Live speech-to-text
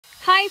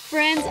Hi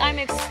friends, I'm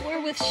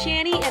Explore with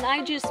Shani and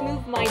I just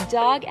moved my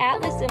dog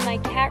Atlas and my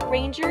cat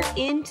Ranger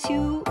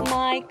into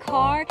my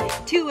car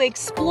to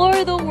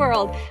explore the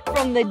world.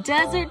 From the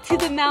desert to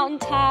the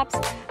mountaintops,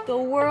 the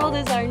world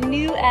is our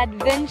new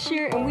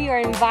adventure and we are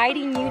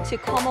inviting you to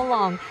come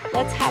along.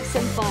 Let's have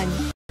some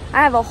fun.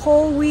 I have a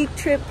whole week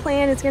trip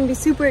planned. It's gonna be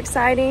super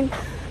exciting,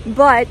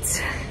 but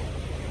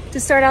to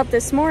start out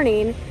this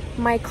morning,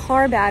 my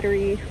car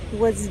battery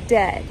was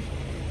dead.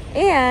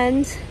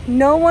 And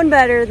no one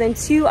better than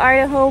two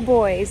Idaho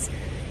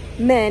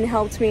men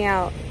helped me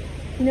out.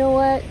 You know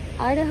what?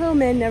 Idaho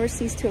men never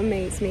cease to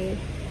amaze me.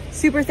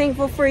 Super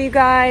thankful for you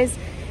guys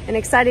and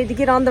excited to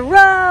get on the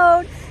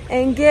road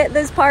and get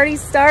this party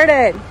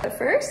started. But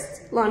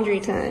first, laundry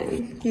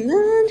time.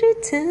 Laundry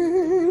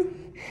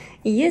time.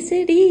 Yes,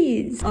 it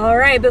is. All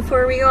right,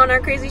 before we go on our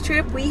crazy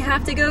trip, we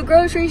have to go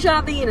grocery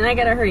shopping and I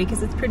gotta hurry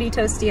because it's pretty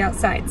toasty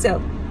outside.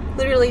 So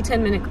literally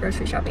 10-minute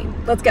grocery shopping.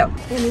 Let's go.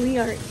 And we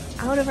are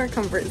out of our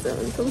comfort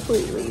zone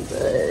completely,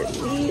 but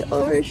we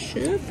are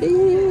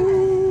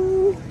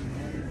shopping.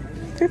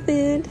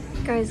 Thrifted.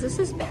 Guys, this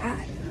is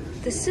bad.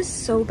 This is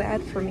so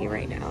bad for me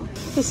right now.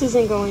 This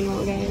isn't going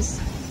well, guys.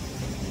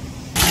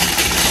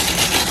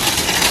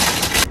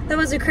 That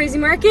was a crazy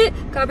market.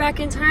 Got back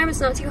in time.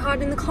 It's not too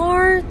hot in the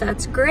car.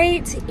 That's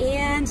great.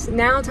 And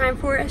now time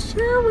for a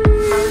shower.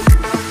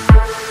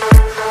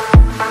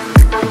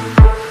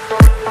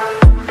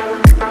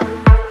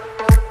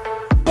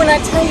 When I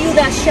tell you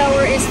that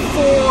shower is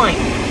fine,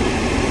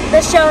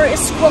 that shower is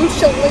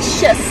scrumptious.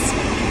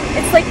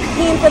 It's like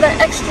paying for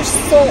that extra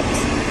salt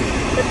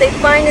that they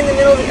find in the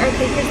middle of the earth.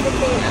 Here's the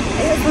thing,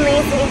 it's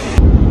amazing.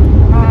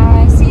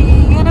 I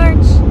see an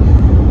arch,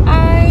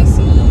 I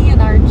see an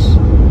arch.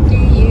 Do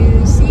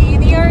you see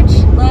the arch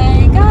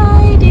like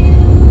I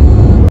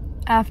do?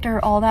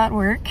 After all that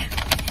work,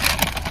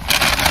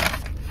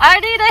 I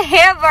need a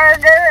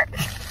hamburger.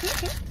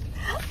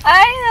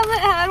 I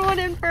haven't had one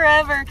in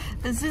forever.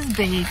 This is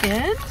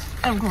bacon,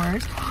 of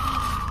course.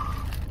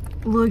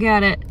 Look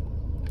at it.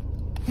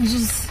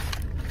 Just,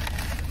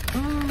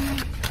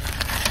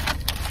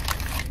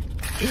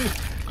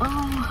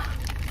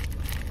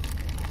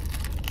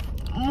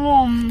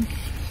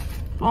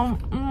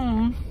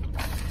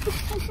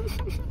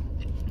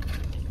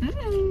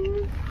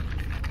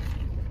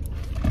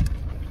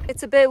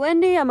 It's a bit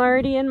windy. I'm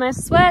already in my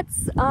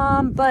sweats,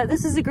 but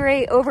this is a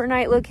great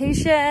overnight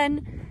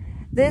location.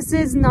 This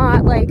is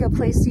not like a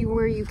place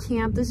where you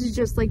camp. This is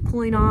just like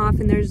pulling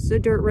off and there's a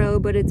dirt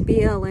road, but it's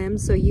BLM,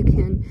 so you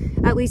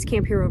can at least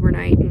camp here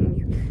overnight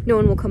and no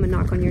one will come and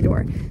knock on your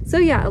door. So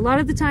yeah, a lot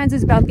of the times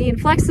it's about being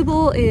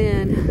flexible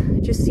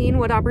and just seeing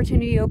what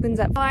opportunity opens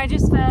up. I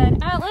just fed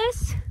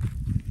Atlas.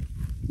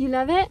 You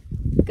love it?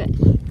 Good.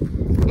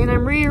 And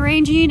I'm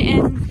rearranging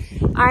and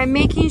I'm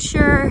making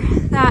sure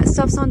that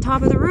stuff's on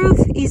top of the roof,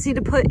 easy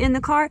to put in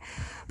the car,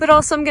 but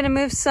also I'm gonna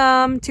move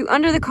some to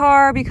under the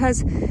car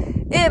because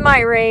it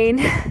might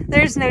rain.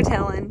 There's no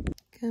telling.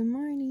 Good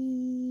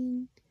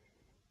morning.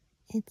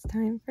 It's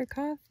time for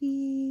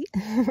coffee.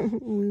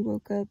 We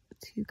woke up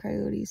to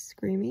coyotes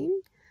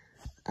screaming.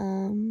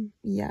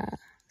 Yeah,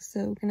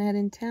 so we're gonna head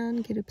in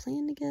town, get a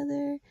plan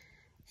together,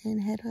 and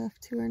head off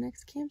to our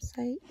next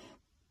campsite.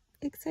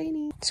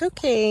 Exciting. It's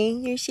okay.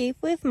 You're safe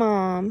with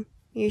Mom.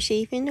 You're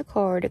safe in the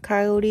car. The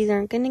coyotes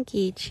aren't gonna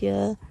get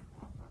you.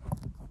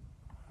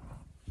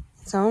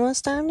 It's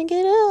almost time to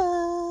get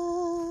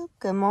up.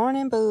 Good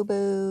morning,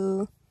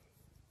 boo-boo.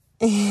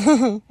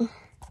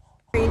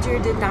 Ranger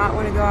did not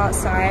want to go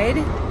outside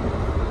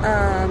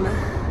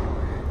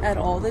at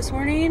all this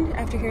morning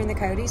after hearing the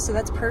coyotes, so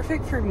that's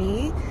perfect for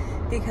me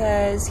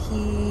because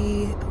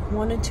he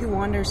wanted to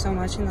wander so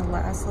much in the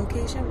last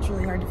location. It was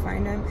really hard to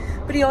find him,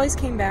 but he always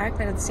came back.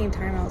 But at the same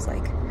time, I was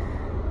like,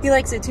 he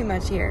likes it too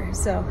much here,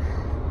 so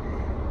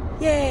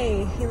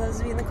yay, he loves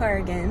to be in the car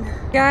again.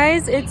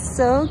 Guys, it's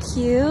so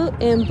cute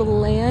in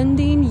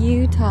Blanding,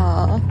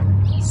 Utah.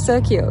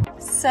 So cute.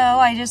 So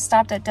I just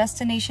stopped at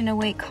Destination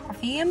Await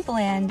Coffee in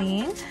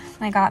Blanding.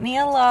 And I got me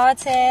a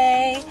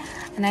latte.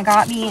 And I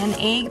got me an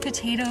egg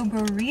potato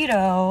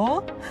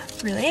burrito.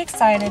 Really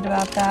excited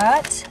about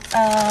that.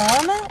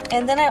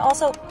 And then I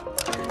also,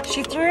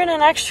 she threw in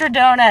an extra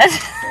donut.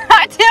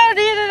 I don't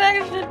need an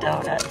extra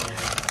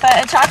donut.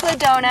 But a chocolate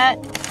donut.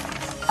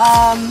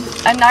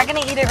 I'm not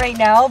gonna eat it right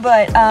now,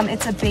 but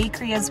it's a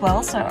bakery as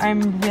well, so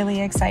I'm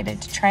really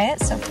excited to try it.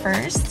 So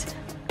first,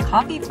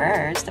 coffee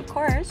first, of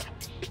course.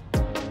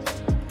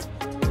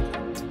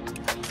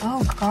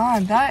 Oh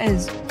God, that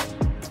is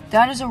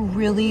a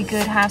really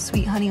good half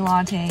sweet honey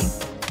latte.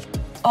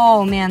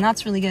 Oh man,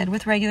 that's really good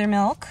with regular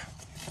milk.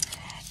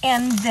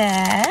 And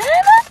then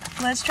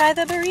let's try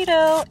the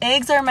burrito.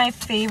 Eggs are my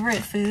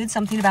favorite food.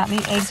 Something about me,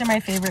 eggs are my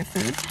favorite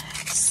food.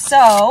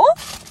 So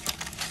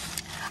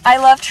I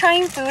love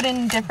trying food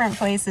in different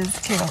places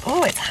too.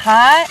 Oh, it's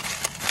hot.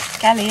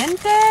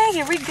 Caliente.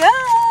 Here we go.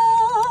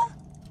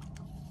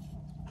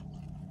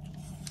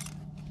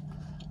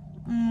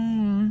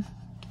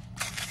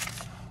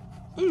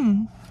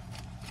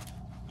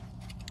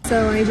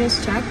 So I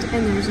just checked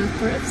and there's a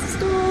thrift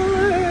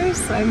store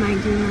life, so I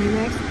might do my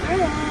next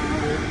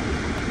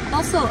thread.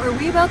 Also, are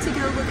we about to go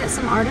look at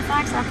some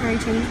artifacts after I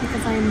change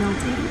because I am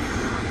melting?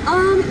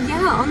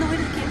 Yeah, on the way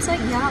to the campsite,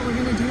 yeah, we're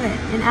gonna do it.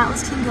 And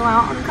Atlas can go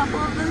out on a couple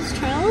of those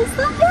trails,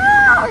 so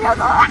yeah, we're gonna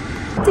go.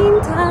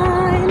 Thrifting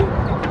time!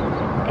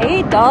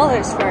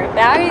 $8 for a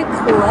bag of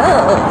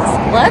clothes.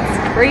 Let's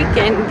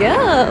freaking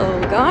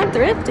go. Gone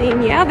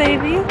thrifting, yeah,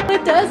 baby.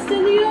 With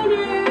Dustin, the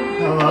owner.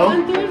 Hello.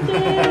 Gone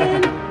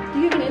thrifting. Do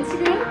you have an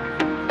Instagram?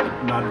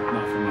 Not for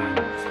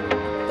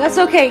mine. That's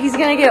okay, he's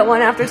gonna get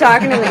one after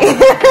talking to me.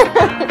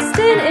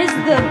 Dustin is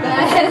the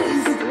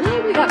best.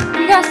 Look,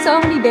 we got so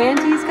many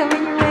banties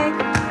coming your way.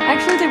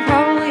 Actually, they're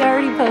probably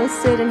already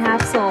posted and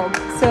half sold.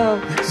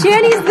 So,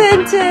 Shanny's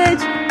Vintage,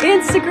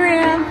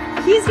 Instagram.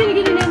 He's gonna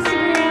get an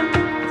Instagram.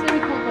 It's gonna be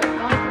called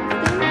what?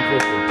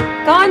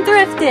 Gone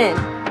Thrifting.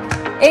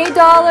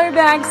 $8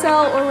 bag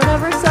sale or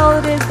whatever sale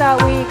it is that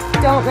week.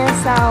 Don't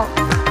miss out.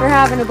 We're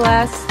having a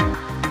blast.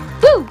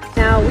 Woo!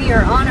 Now we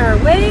are on our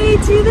way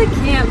to the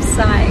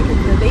campsite.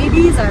 The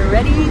babies are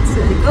ready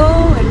to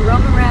go and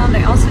roam around.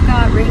 I also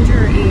got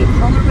Ranger a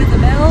collar with a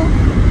bell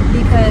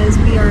because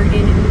we are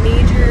in a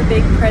major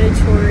big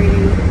predatory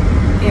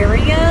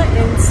area,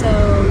 and so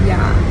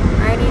yeah,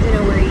 I need to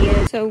know where he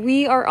is. So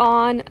we are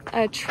on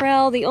a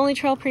trail, the only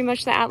trail pretty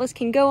much that Atlas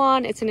can go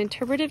on. It's an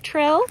interpretive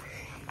trail,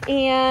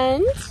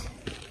 and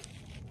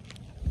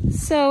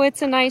so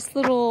it's a nice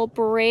little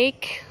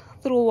break,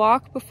 little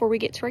walk before we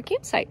get to our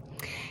campsite.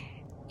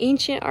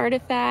 Ancient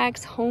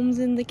artifacts, homes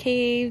in the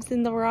caves,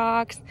 in the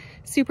rocks,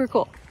 super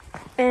cool.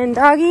 And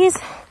doggies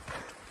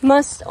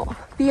must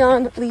be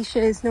on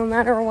leashes no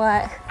matter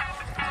what.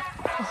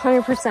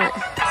 100%.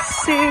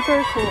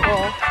 Super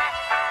cool.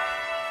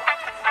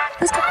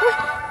 Let's go.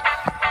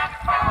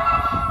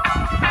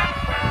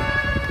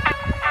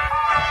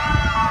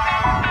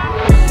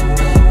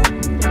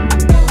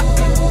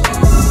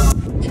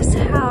 Just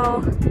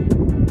how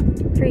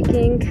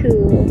freaking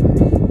cool.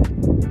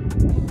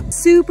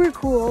 Super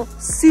cool,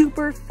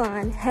 super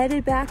fun.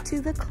 Headed back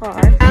to the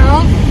car.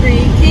 How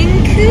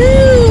freaking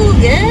cool,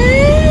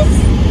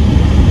 guys!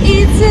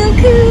 It's so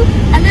cool.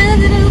 I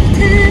love it all the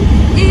time.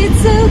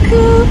 It's so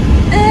cool.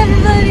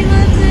 Everybody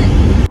loves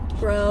it.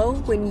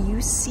 Bro, when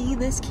you see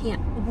this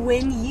camp,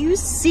 when you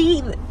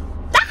see the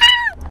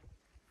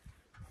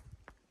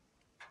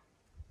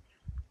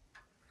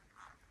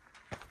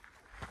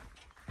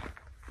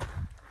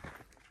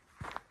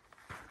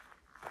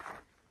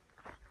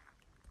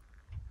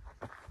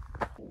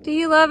Do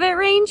you love it,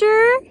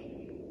 Ranger?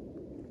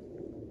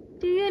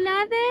 Do you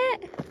love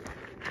it?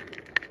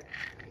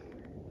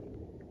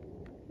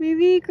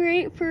 Maybe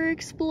great for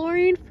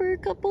exploring for a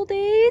couple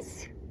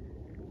days.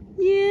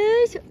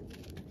 Yes.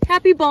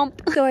 Happy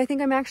bump. So I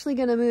think I'm actually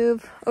gonna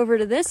move over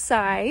to this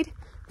side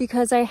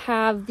because I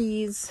have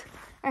these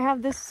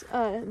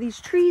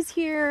trees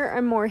here.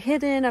 I'm more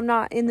hidden. I'm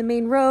not in the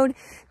main road.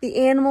 The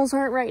animals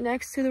aren't right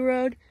next to the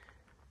road.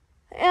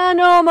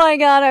 And oh my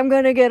god, I'm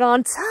gonna get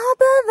on top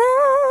of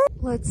it.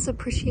 Let's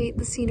appreciate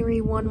the scenery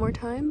one more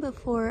time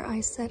before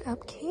I set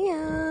up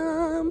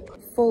camp.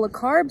 Full of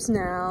carbs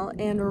now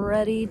and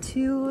ready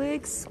to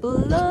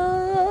explore.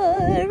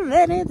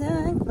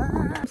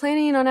 I'm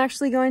planning on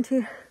actually going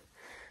to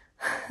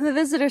the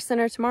visitor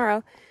center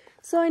tomorrow,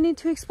 so I need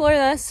to explore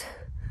this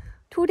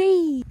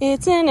today.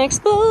 It's an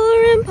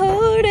exploring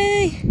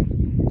party.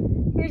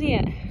 Where's he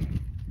at?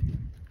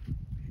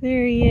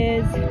 There he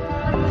is.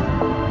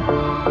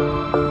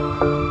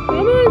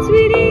 Come on,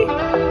 sweetie.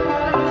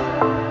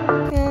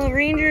 The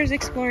Ranger's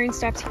exploring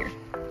stops here.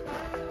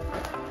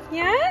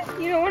 Yeah?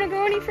 You don't want to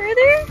go any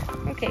further?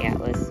 Okay,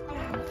 Atlas.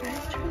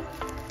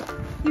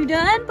 You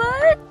done,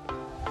 bud?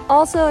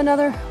 Also,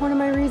 another one of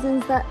my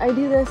reasons that I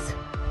do this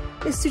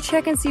is to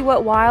check and see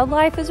what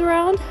wildlife is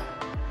around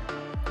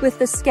with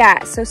the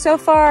scat. So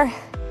far,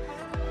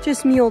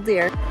 just mule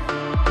deer.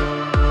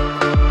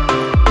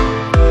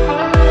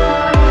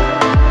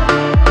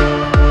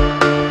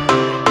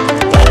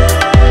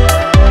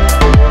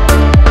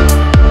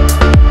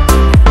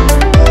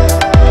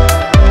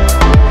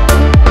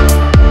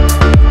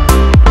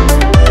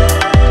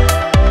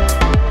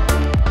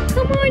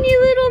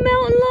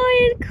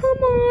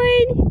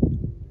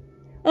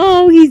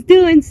 Oh, he's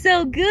doing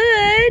so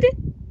good.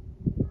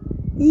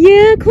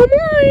 Yeah, come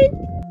on.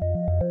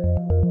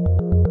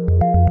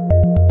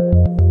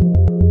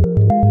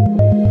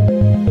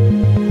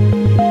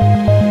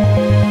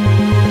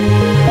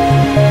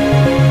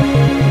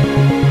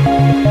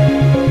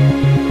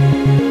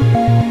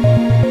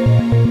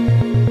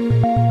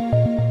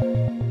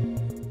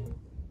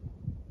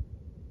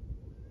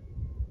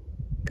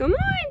 Come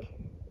on.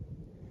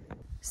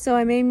 So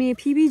I made me a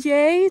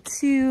PBJ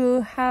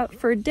to have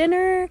for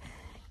dinner.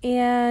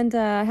 And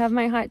I have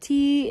my hot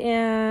tea,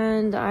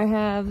 and I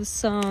have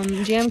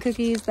some jam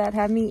cookies that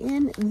have me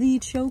in the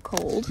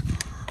chokehold.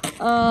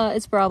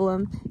 It's a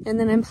problem. And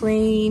then I'm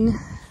playing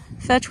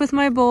fetch with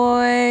my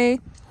boy.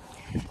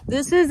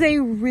 This is a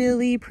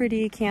really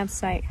pretty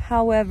campsite.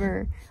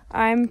 However,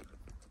 I'm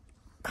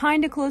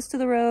kind of close to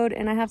the road,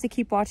 and I have to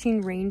keep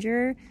watching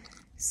Ranger.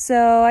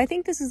 So I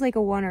think this is like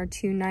a 1 or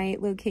 2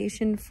 night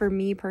location for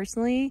me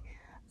personally.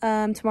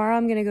 Tomorrow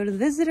I'm gonna go to the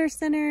visitor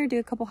center, do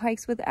a couple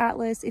hikes with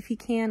Atlas if he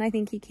can. I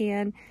think he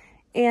can.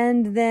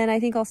 And then I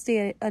think I'll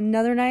stay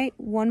another night,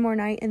 1 more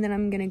night, and then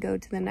I'm gonna go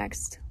to the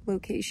next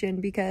location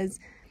because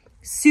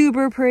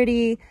super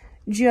pretty,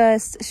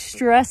 just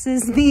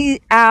stresses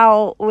me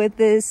out with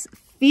this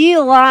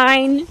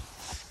feline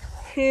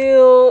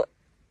who,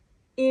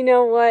 you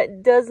know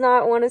what, does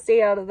not want to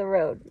stay out of the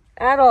road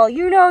at all.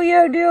 You know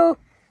you do.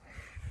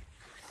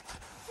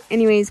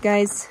 Anyways,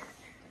 guys,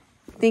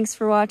 thanks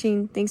for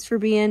watching. Thanks for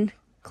being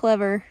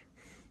clever.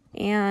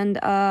 And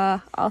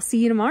I'll see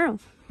you tomorrow.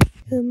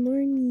 Good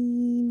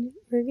morning.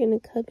 We're gonna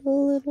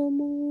cuddle a little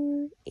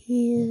more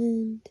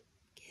and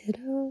get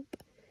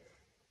up,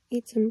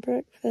 eat some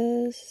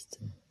breakfast,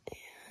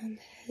 and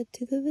head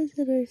to the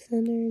visitor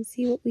center and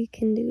see what we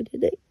can do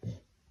today.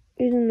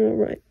 Isn't that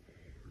right?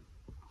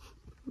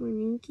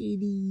 Morning,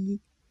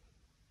 kitty.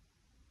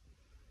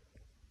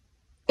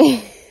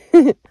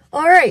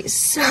 Alright,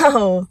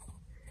 so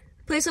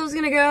the place I was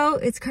gonna go,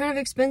 it's kind of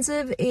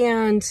expensive,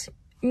 and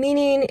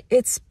meaning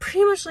it's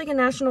pretty much like a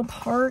national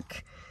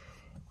park.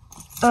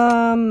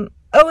 Oh,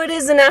 it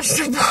is a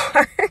national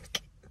park.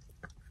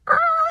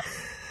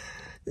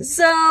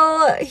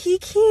 So he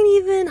can't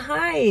even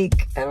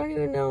hike. I don't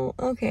even know.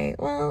 Okay,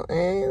 well,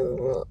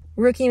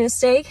 rookie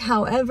mistake.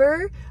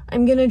 However,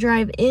 I'm gonna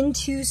drive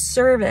into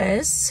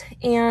Service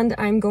and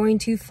I'm going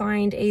to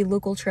find a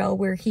local trail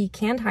where he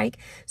can hike.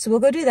 So we'll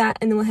go do that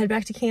and then we'll head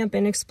back to camp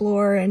and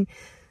explore and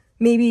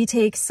maybe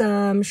take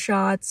some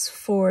shots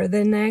for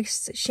the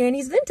next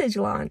Shanny's Vintage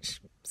launch.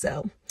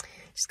 So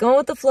just going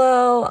with the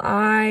flow.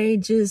 I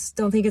just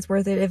don't think it's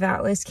worth it if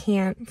Atlas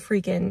can't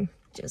freaking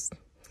just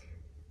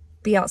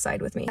be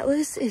outside with me.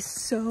 Atlas is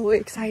so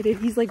excited.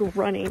 He's like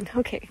running.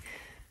 Okay,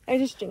 I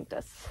just jinxed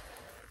us.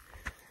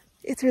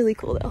 It's really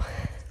cool though.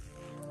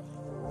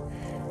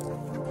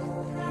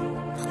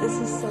 This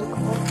is so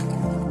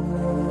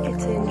cool. Get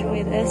to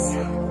enjoy this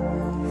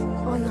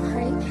on the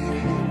hike.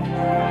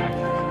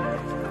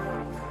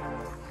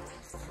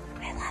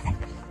 I love it.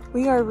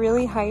 We are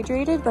really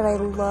hydrated, but I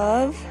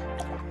love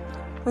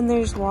when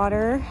there's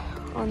water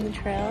on the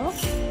trail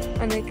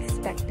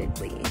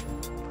unexpectedly.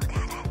 Look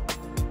at it.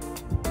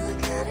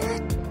 Look at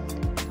it.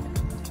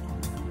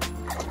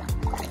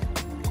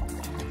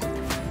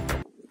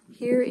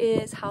 Here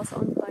is House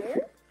on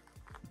Fire.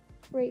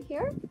 Right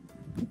here.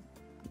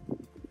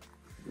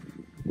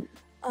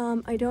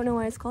 I don't know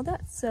why it's called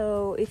that,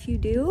 so if you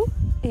do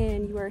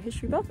and you are a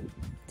history buff,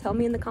 tell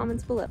me in the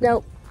comments below.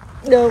 Nope,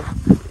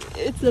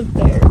 it's a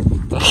bear.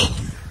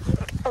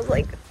 I was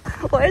like,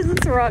 why is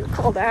this rock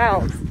called a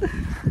house?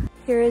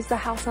 Here is the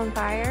House on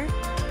Fire.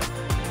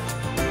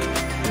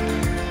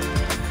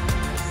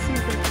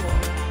 Super cool.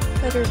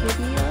 Better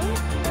video.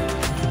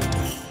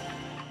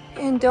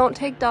 And don't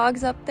take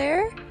dogs up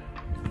there.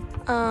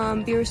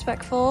 Be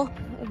respectful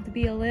of the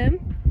BLM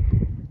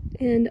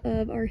and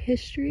of our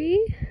history.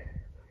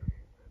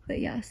 But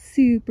yeah,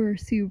 super,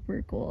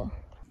 super cool.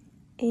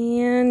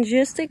 And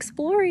just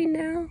exploring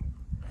now.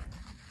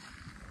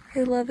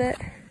 I love it.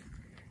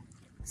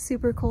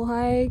 Super cool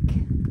hike.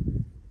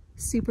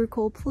 Super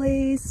cool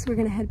place. We're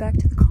gonna head back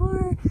to the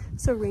car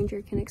so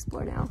Ranger can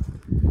explore now.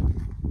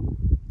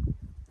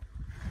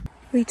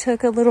 We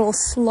took a little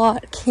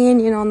slot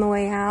canyon on the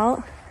way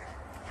out.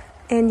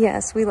 And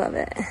yes, we love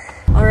it.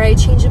 All right,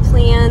 change of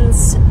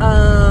plans.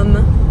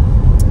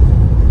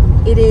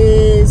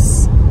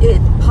 It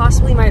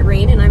possibly might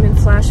rain and I'm in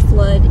flash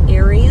flood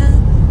area.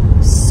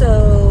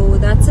 So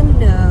that's a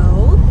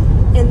no.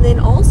 And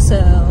then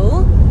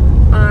also,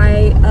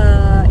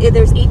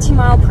 there's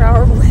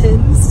 18-mile-per-hour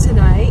winds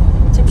tonight.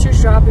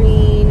 Temperature's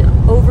dropping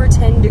over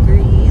 10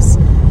 degrees.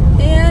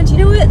 And you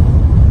know what?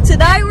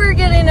 Tonight we're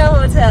getting a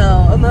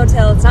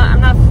motel. It's not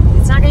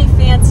gonna be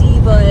fancy,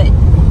 but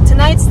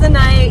tonight's the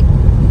night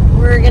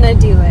we're gonna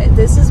do it.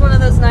 This is one of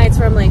those nights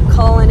where I'm like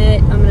calling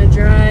it. I'm gonna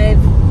drive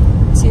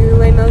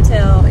to a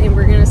motel and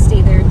we're gonna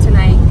stay there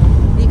tonight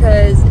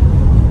because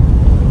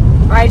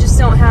I just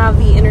don't have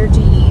the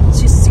energy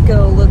just to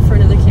go look for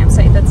another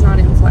campsite that's not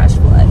in flash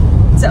flood.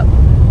 So,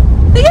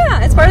 but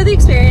yeah, it's part of the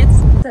experience.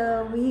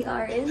 So we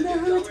are in the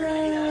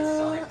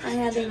hotel. I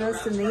had the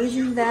most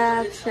amazing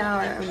bath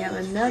shower. We have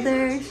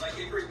another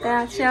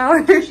bath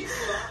shower.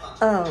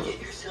 Oh,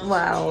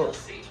 wow.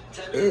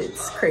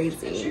 It's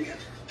crazy.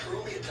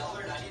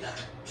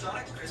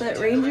 But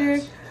Ranger,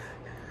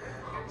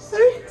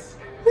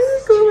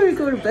 I think I'm gonna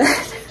go to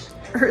bed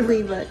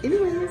early, but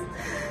anyways,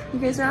 you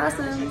guys are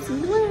awesome. See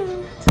you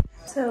later.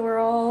 So we're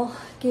all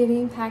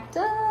getting packed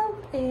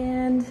up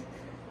and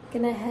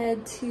gonna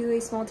head to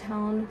a small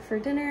town for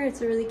dinner.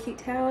 It's a really cute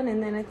town,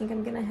 and then I think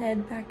I'm gonna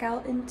head back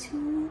out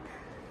into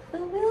the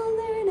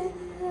wilderness.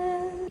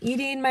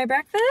 Eating my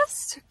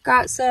breakfast.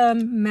 Got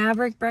some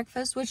Maverick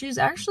breakfast, which is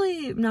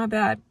actually not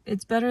bad.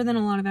 It's better than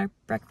a lot of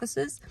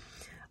breakfasts.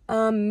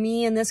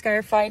 Me and this guy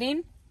are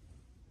fighting.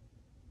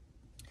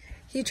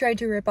 He tried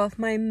to rip off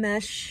my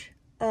mesh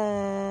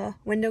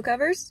window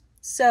covers.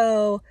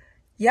 So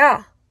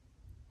yeah,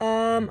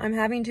 I'm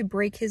having to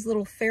break his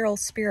little feral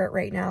spirit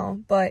right now,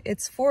 but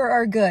it's for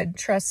our good,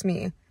 trust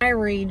me. My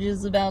rage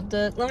is about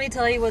to... Let me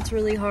tell you what's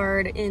really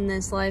hard in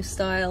this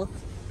lifestyle.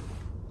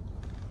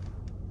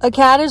 A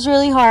cat is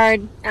really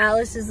hard.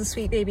 Atlas is the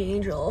sweet baby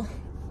angel.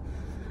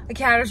 A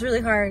cat is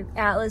really hard.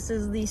 Atlas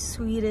is the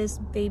sweetest,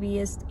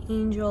 babiest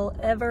angel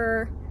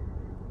ever.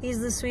 He's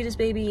the sweetest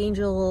baby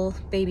angel,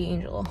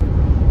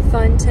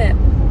 Fun tip.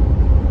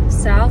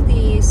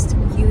 Southeast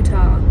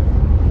Utah,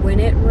 when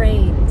it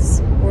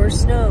rains or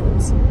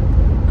snows,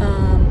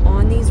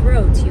 on these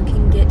roads, you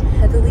can get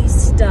heavily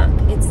stuck.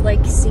 It's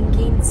like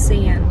sinking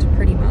sand,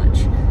 pretty much,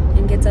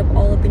 and gets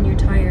all up in your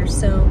tires.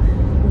 So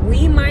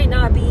we might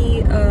not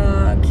be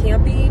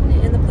camping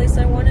in the place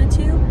I wanted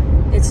to.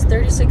 It's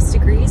 36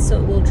 degrees,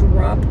 so it will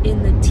drop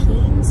in the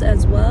teens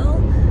as well.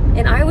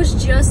 And I was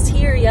just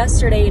here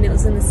yesterday and it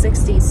was in the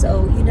 60s,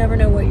 so you never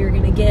know what you're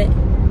gonna get.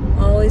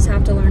 Always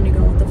have to learn to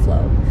go with the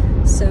flow.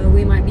 So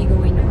we might be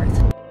going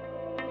north.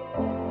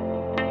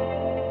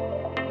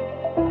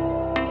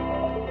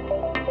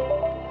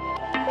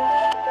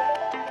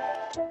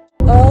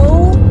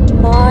 Oh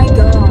my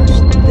gosh,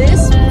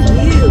 this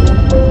view,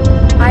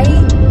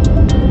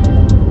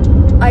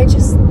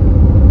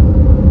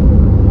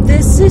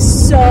 this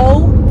is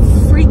so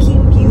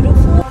freaking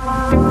beautiful.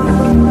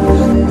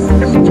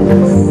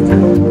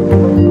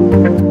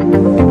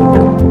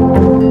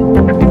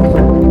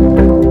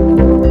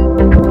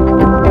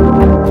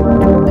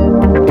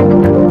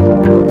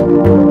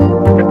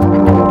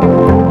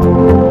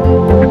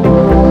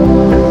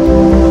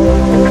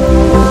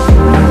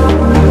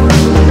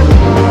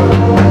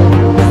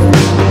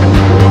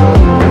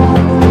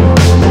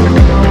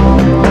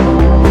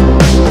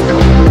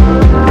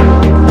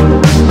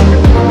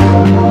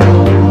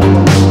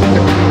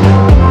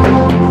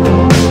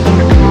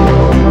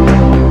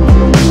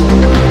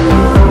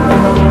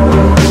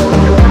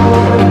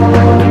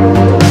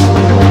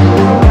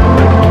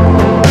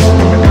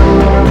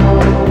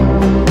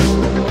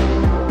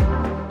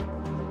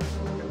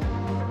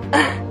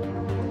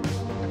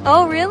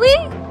 Oh,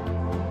 really?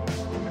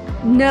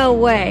 No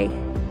way.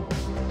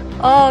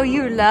 Oh,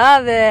 you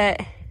love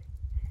it.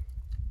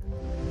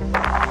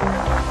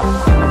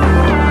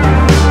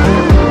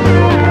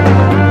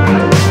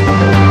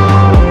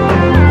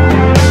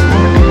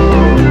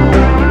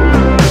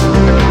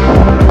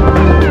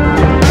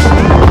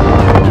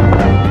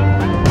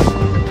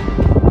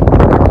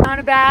 Not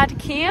a bad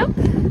camp.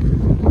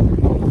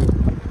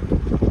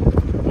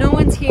 No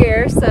one's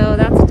here, so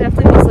that's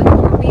definitely what I was looking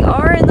for. We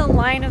are in the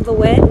line of the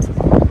wind.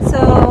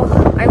 So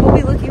I will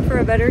be looking for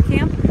a better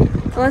camp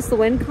unless the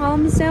wind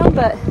calms down.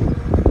 But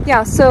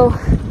yeah, so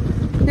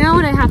now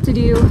what I have to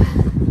do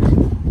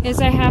is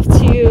I have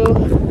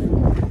to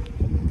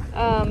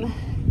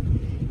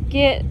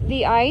get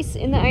the ice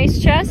in the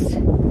ice chest,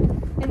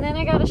 and then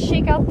I gotta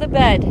shake out the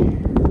bed.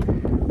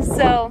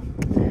 So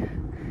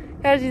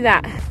gotta do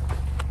that.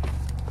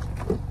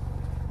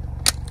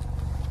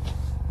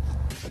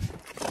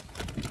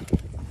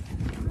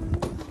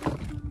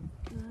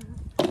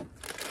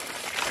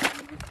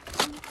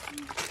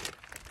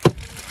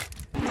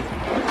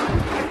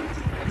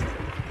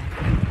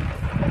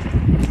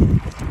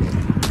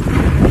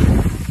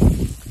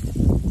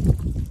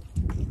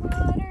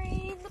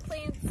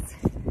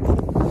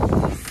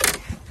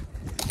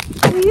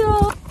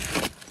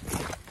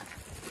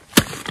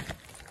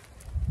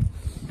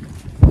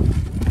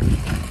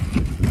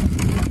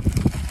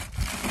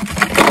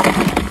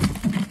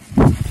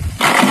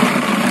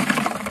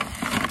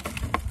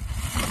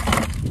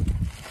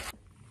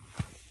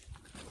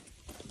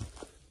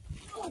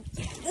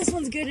 This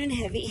one's good and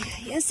heavy.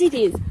 Yes, it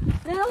is.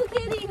 No,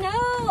 kitty,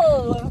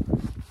 no!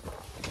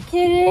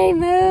 Kitty,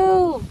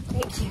 move!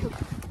 Thank you.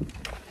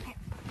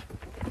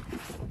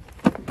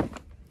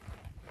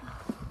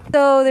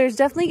 So there's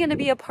definitely going to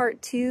be a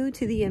part 2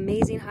 to the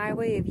amazing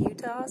highway of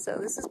Utah. So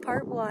this is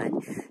part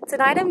 1.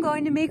 Tonight I'm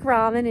going to make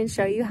ramen and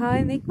show you how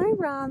I make my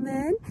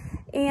ramen.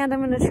 And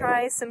I'm going to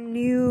try some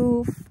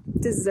new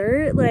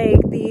dessert, like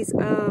these,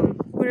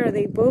 what are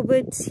they?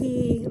 Boba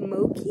tea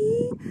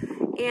mochi.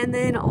 And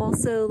then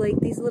also like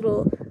these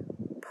little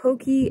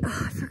pokey,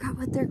 oh, I forgot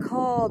what they're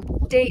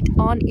called. Date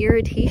on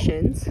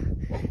irritations.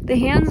 The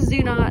hands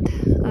do not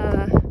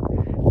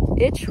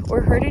itch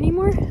or hurt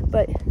anymore,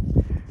 but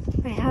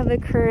I have a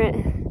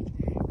current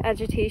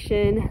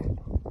agitation,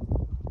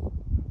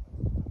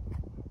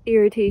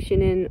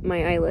 irritation in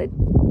my eyelid.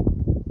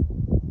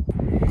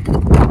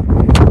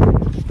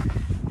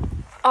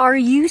 Are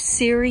you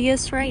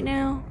serious right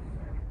now?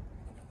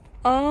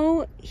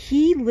 Oh,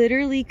 he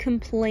literally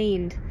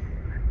complained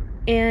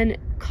and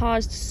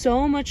caused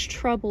so much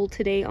trouble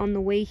today on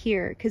the way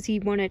here because he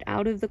wanted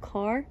out of the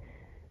car.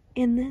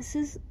 And this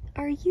is,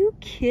 are you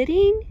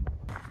kidding?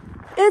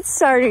 It's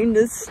starting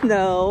to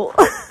snow.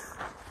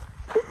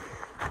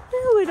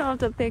 We don't have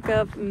to pick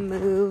up and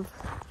move.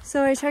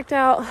 So I checked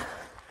out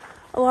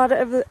a lot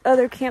of the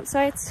other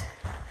campsites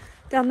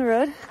down the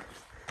road,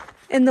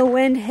 and the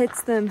wind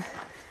hits them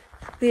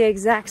the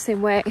exact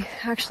same way.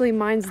 Actually,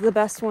 mine's the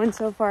best one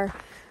so far,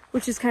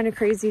 which is kind of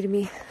crazy to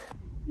me.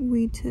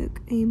 We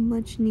took a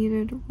much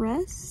needed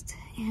rest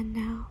and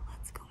now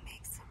let's go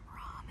make some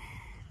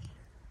ramen.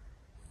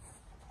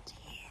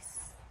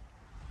 Jeez.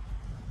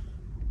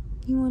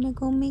 You wanna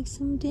go make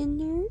some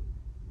dinner?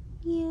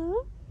 Yeah?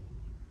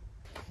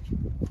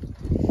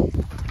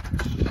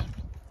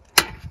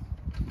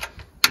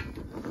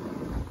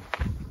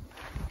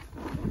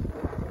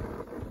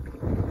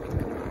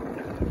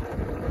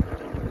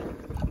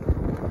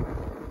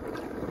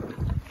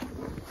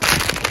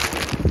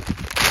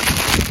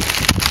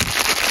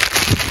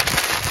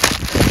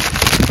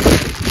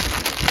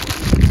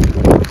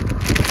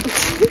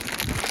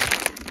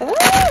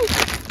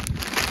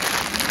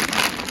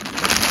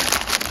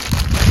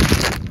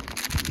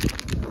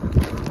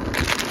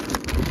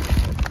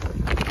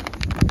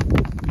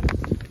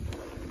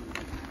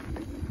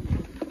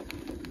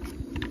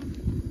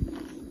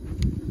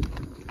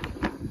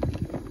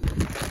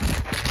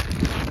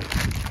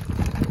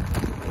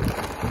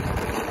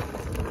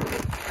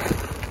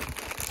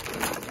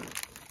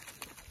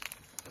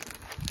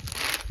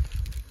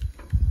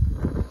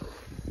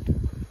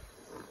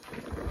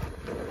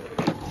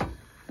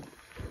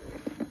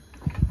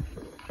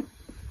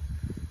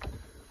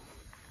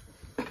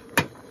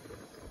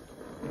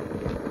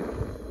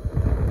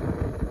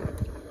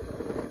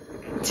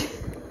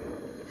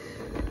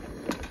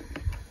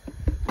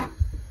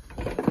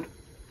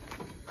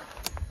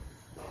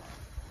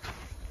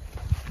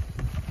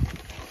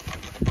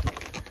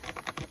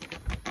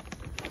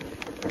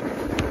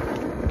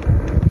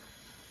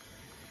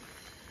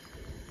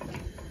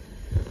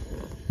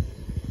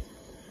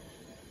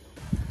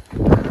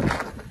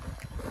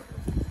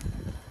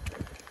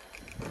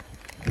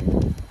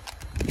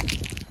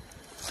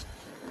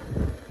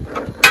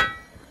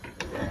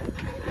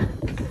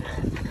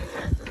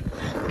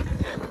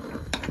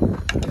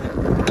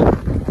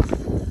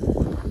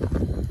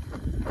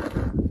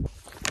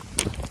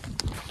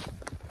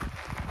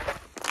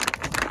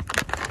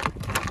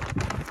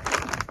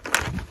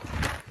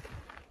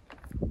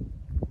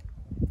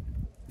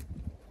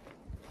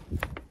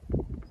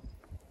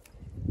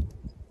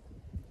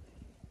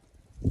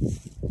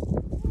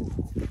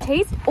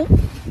 Taste. Oh,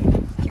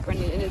 keep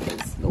running into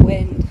this. The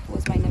wind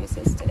was my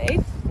nemesis today.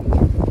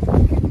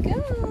 Here we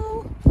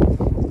go.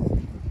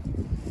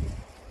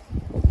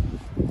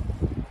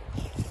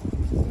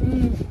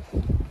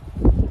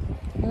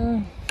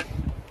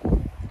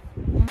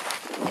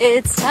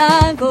 It's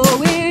time for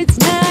Weird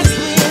Snacks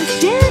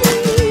with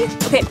Jenny.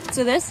 Okay,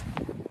 so this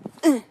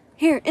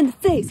here in the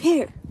face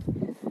here.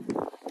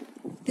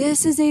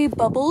 This is a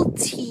bubble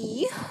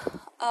tea,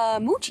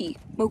 mochi.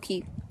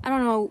 I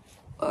don't know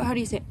how do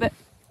you say it, but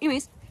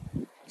anyways,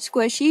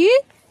 squishy.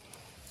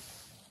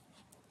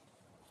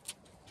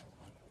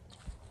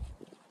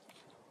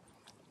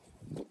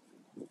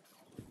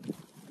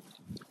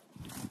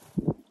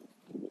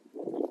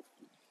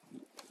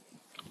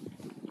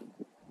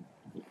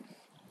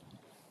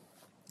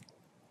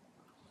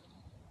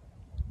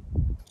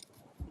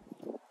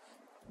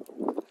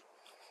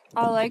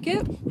 I like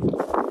it,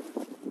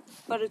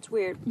 but it's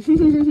weird.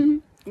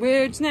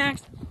 Weird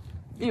snacks.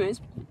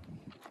 Anyways.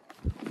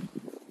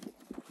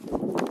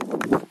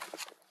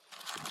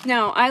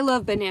 Now, I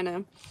love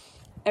banana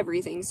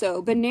everything.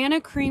 So,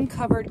 banana cream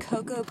covered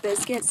cocoa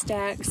biscuit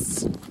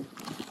stacks.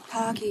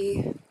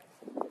 Pocky.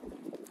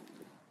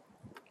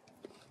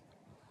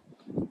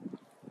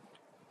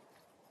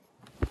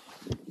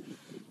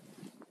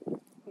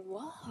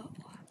 Whoa.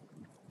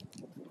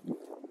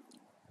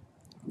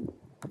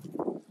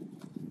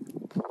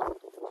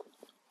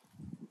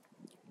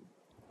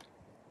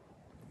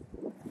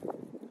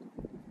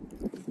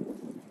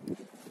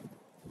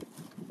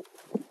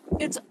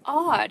 It's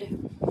odd.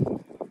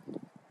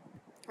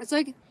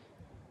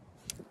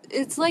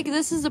 It's like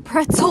this is a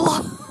pretzel.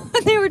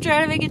 They were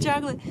trying to make it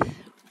chocolate.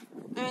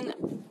 And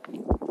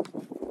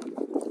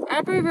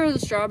I prefer the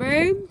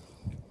strawberry.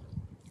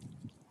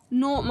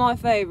 Not my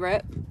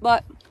favorite,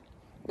 but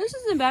this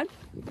isn't bad.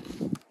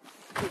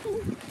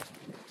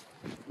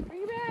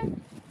 Bring it back.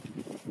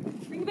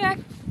 Bring it back.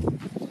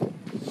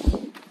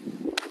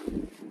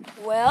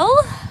 Well,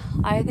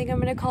 I think I'm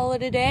gonna call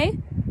it a day.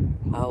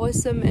 With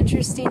some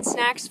interesting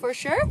snacks for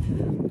sure.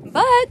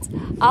 But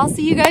I'll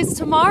see you guys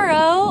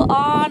tomorrow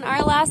on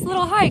our last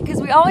little hike,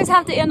 because we always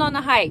have to end on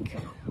a hike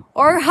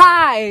or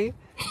high.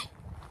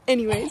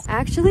 Anyways,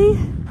 actually,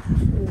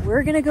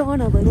 we're gonna go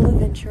on a little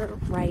adventure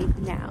right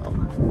now.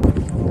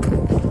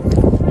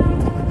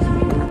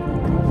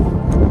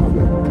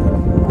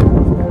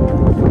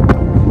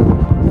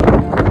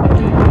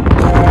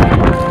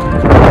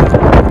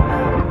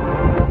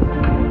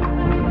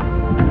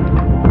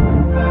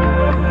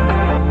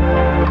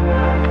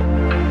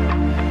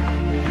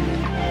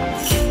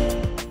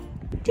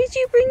 Did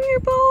you bring your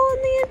bow on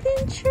the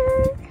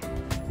adventure?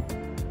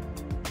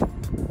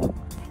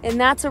 And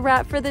that's a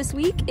wrap for this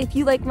week. If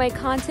you like my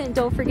content,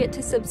 don't forget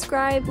to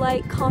subscribe,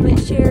 like, comment,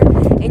 share,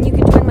 and you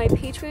can join my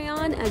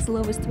Patreon as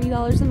low as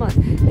 $3 a month.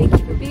 Thank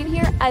you for being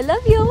here. I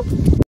love you.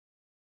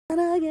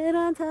 Gonna get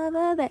on top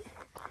of it.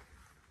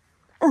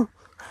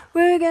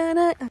 We're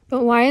gonna...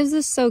 But why is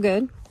this so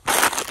good?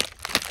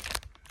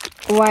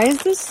 Why is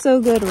this so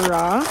good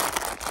raw?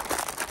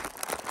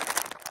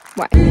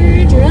 Why?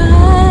 We're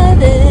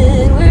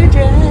driving,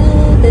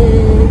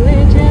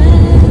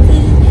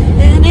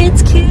 and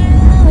it's cute.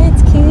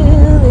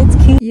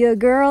 Your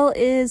girl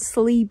is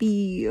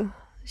sleepy.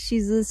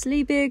 She's a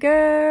sleepy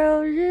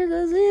girl. She's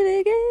a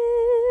sleepy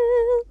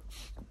girl.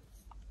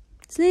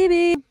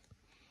 Sleepy.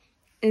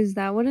 Is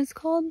that what it's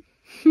called?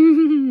 I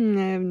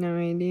have no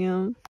idea.